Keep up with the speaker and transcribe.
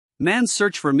Man's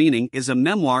Search for Meaning is a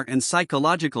memoir and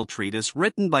psychological treatise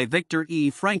written by Viktor E.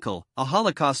 Frankl, a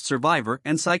Holocaust survivor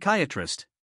and psychiatrist.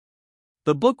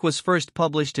 The book was first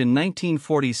published in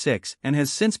 1946 and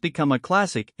has since become a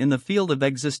classic in the field of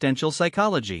existential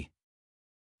psychology.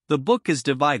 The book is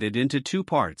divided into two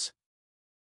parts.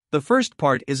 The first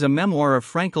part is a memoir of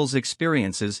Frankl's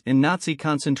experiences in Nazi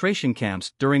concentration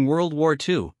camps during World War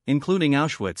II, including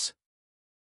Auschwitz.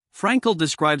 Frankl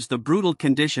describes the brutal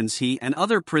conditions he and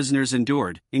other prisoners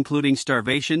endured, including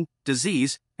starvation,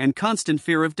 disease, and constant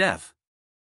fear of death.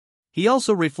 He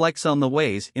also reflects on the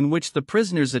ways in which the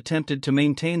prisoners attempted to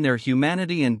maintain their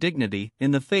humanity and dignity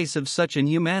in the face of such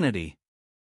inhumanity.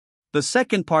 The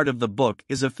second part of the book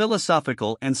is a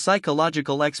philosophical and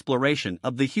psychological exploration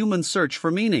of the human search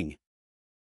for meaning.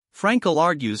 Frankl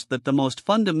argues that the most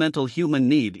fundamental human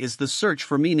need is the search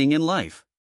for meaning in life.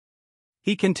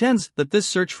 He contends that this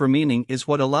search for meaning is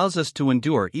what allows us to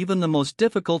endure even the most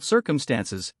difficult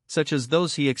circumstances, such as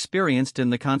those he experienced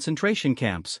in the concentration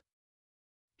camps.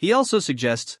 He also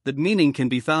suggests that meaning can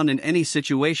be found in any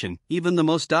situation, even the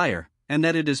most dire, and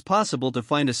that it is possible to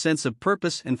find a sense of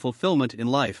purpose and fulfillment in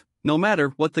life, no matter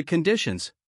what the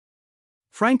conditions.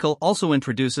 Frankl also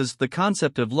introduces the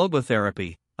concept of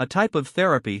logotherapy, a type of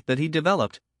therapy that he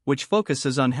developed, which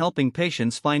focuses on helping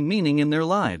patients find meaning in their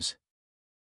lives.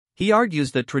 He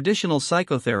argues that traditional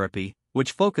psychotherapy,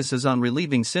 which focuses on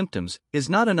relieving symptoms, is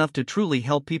not enough to truly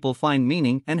help people find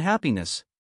meaning and happiness.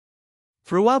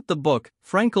 Throughout the book,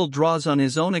 Frankl draws on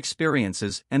his own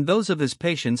experiences and those of his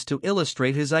patients to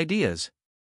illustrate his ideas.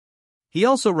 He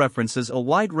also references a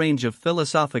wide range of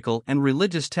philosophical and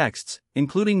religious texts,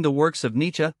 including the works of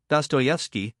Nietzsche,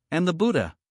 Dostoevsky, and the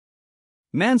Buddha.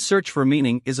 Man's Search for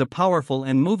Meaning is a powerful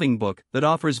and moving book that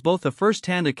offers both a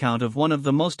first-hand account of one of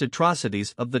the most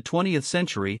atrocities of the 20th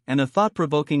century and a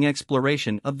thought-provoking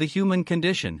exploration of the human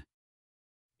condition.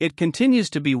 It continues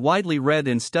to be widely read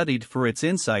and studied for its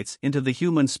insights into the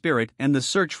human spirit and the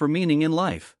search for meaning in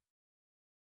life.